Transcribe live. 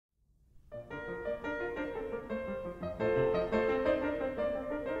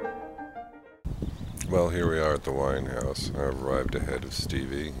Well, here we are at the wine house. I've arrived ahead of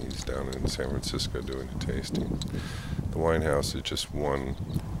Stevie. He's down in San Francisco doing a tasting. The wine house is just one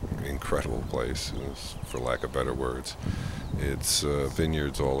incredible place, for lack of better words. It's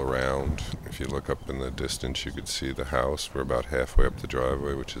vineyards all around. If you look up in the distance, you could see the house. We're about halfway up the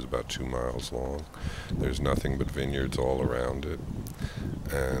driveway, which is about 2 miles long. There's nothing but vineyards all around it.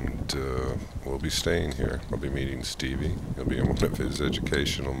 And we'll be staying here. I'll be meeting Stevie. He'll be in one of his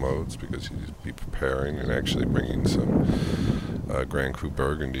educational modes because he'll be preparing and actually bringing some Grand Cru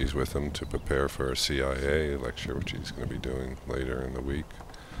Burgundies with him to prepare for a CIA lecture, which he's going to be doing later in the week.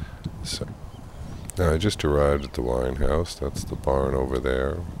 So, now I just arrived at the wine house. That's the barn over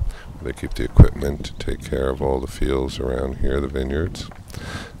there, where they keep the equipment to take care of all the fields around here, the vineyards.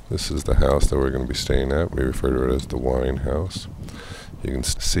 This is the house that we're going to be staying at. We refer to it as the wine house. You can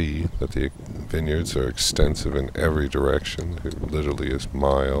see that the vineyards are extensive in every direction. It literally is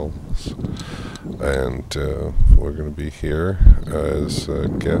miles. And we're going to be here as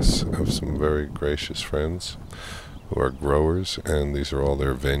guests of some very gracious friends who are growers, and these are all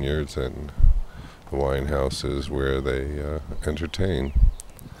their vineyards, and the wine house is where they entertain.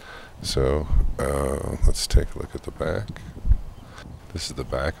 So let's take a look at the back. This is the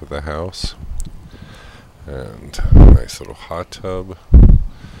back of the house, and a nice little hot tub,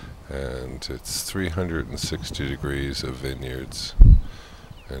 and it's 360 degrees of vineyards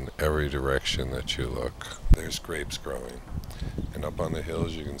in every direction that you look. There's grapes growing, and up on the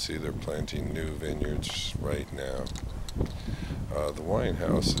hills you can see they're planting new vineyards right now. The wine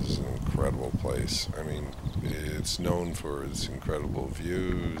house is an incredible place. I mean, it's known for its incredible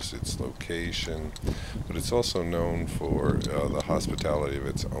views, its location, but it's also known for the hospitality of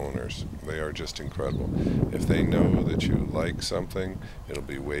its owners. They are just incredible. If they know that you like something, it'll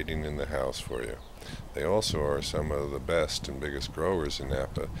be waiting in the house for you. They also are some of the best and biggest growers in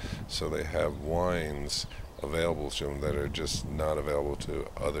Napa, so they have wines available to them that are just not available to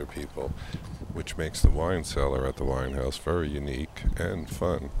other people, which makes the wine cellar at the wine house very unique and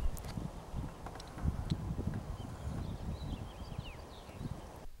fun.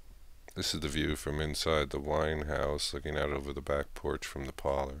 This is the view from inside the wine house, looking out over the back porch from the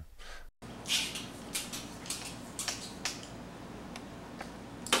parlor.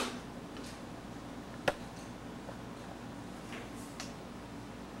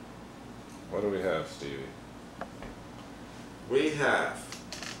 What do we have, Stevie? We have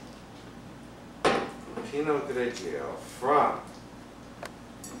Pinot Grigio from,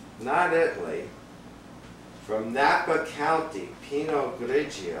 not Italy, from Napa County, Pinot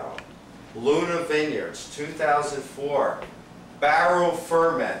Grigio, Luna Vineyards, 2004, barrel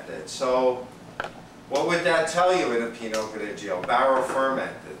fermented. So what would that tell you in a Pinot Grigio? Barrel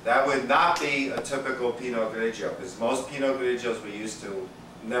fermented. That would not be a typical Pinot Grigio, because most Pinot Grigios we used to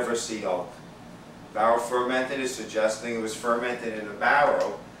never see oak. Barrel fermented is suggesting it was fermented in a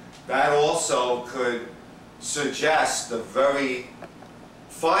barrel. That also could suggest a very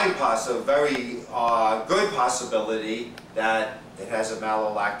fine very good possibility that it has a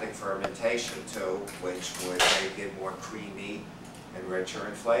malolactic fermentation too, which would make it more creamy and richer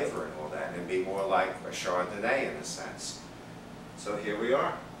in flavor and all that, and be more like a Chardonnay in a sense. So here we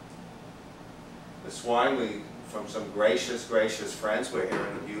are. This wine, from some gracious friends. We're here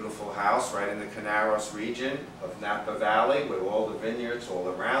in a beautiful house right in the Canaros region of Napa Valley with all the vineyards all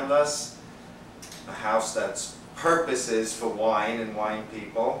around us. A house that's purpose is for wine and wine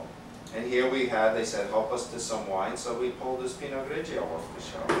people. And here we had, they said, help us to some wine, so we pulled this Pinot Grigio off the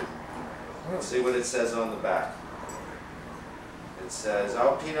shelf. Let's see what it says on the back. It says,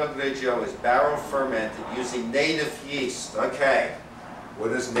 our Pinot Grigio is barrel fermented using native yeast. Okay, what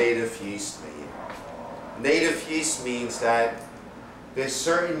does native yeast mean? Native yeast means that there's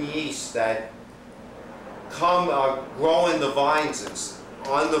certain yeast that grow in the vines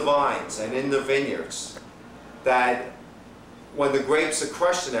on the vines and in the vineyards, that when the grapes are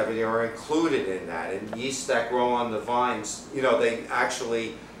crushed and everything are included in that, and yeast that grow on the vines, you know, they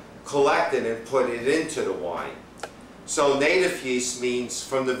actually collect it and put it into the wine. So native yeast means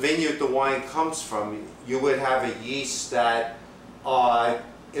from the vineyard the wine comes from, you would have a yeast that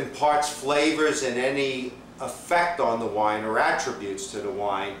imparts flavors, and any effect on the wine or attributes to the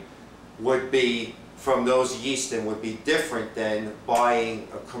wine would be from those yeast and would be different than buying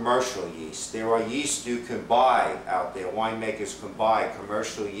a commercial yeast. There are yeast you can buy out there, winemakers can buy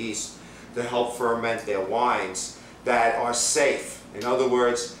commercial yeast to help ferment their wines that are safe. In other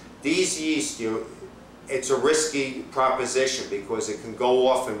words, these yeast, it's a risky proposition because it can go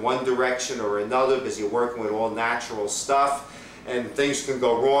off in one direction or another because you're working with all natural stuff. and things can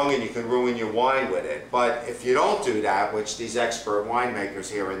go wrong and you can ruin your wine with it. But if you don't do that, which these expert winemakers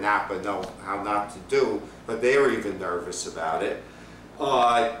here in Napa know how not to do, but they're even nervous about it,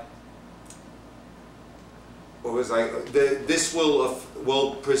 this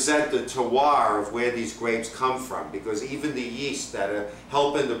will present the terroir of where these grapes come from, because even the yeast that are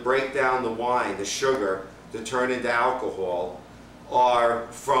helping to break down the wine, the sugar, to turn into alcohol, are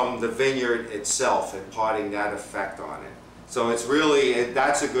from the vineyard itself, imparting that effect on it. So it's really,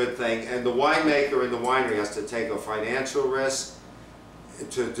 that's a good thing. And the winemaker and the winery has to take a financial risk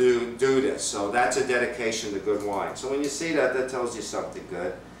to do this. So that's a dedication to good wine. So when you see that, that tells you something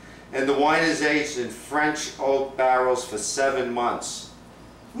good. And the wine is aged in French oak barrels for 7 months.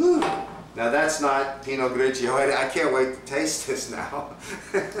 Woo! Now that's not Pinot Grigio. I can't wait to taste this now.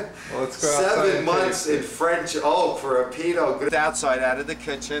 Well, let's go outside. 7 months in French oak for a Pinot Grigio. Outside, out of the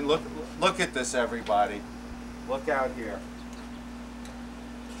kitchen. Look at this, everybody. Look out here.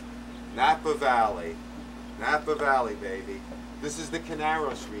 Napa Valley. Napa Valley, baby. This is the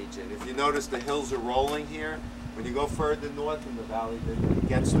Canaros region. If you notice, the hills are rolling here. When you go further north in the valley, it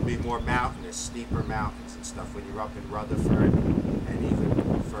gets to be more mountainous, steeper mountains and stuff when you're up in Rutherford and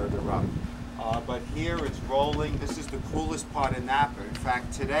even further up. But here it's rolling. This is the coolest part of Napa. In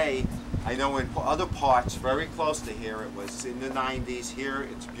fact, today, I know in other parts very close to here, it was in the 90s. Here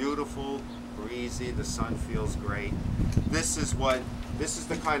it's beautiful, breezy, the sun feels great. This is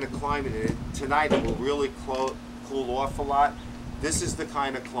the kind of climate. Tonight it will really cool off a lot. This is the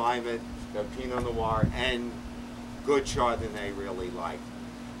kind of climate that Pinot Noir and good Chardonnay really like.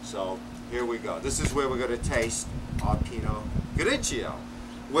 So here we go. This is where we're going to taste our Pinot Grigio,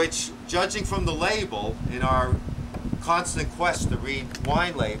 which, judging from the label, in our constant quest to read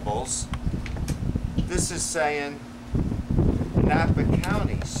wine labels, this is saying Napa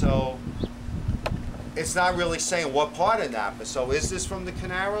County. So it's not really saying what part of Napa. So is this from the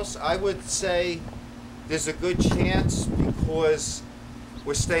Canaros? I would say there's a good chance, because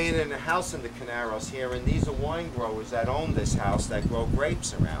we're staying in a house in the Canaros here, and these are wine growers that own this house that grow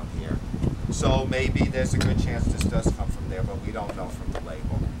grapes around here. So maybe there's a good chance this does come from there, but we don't know from the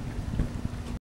label.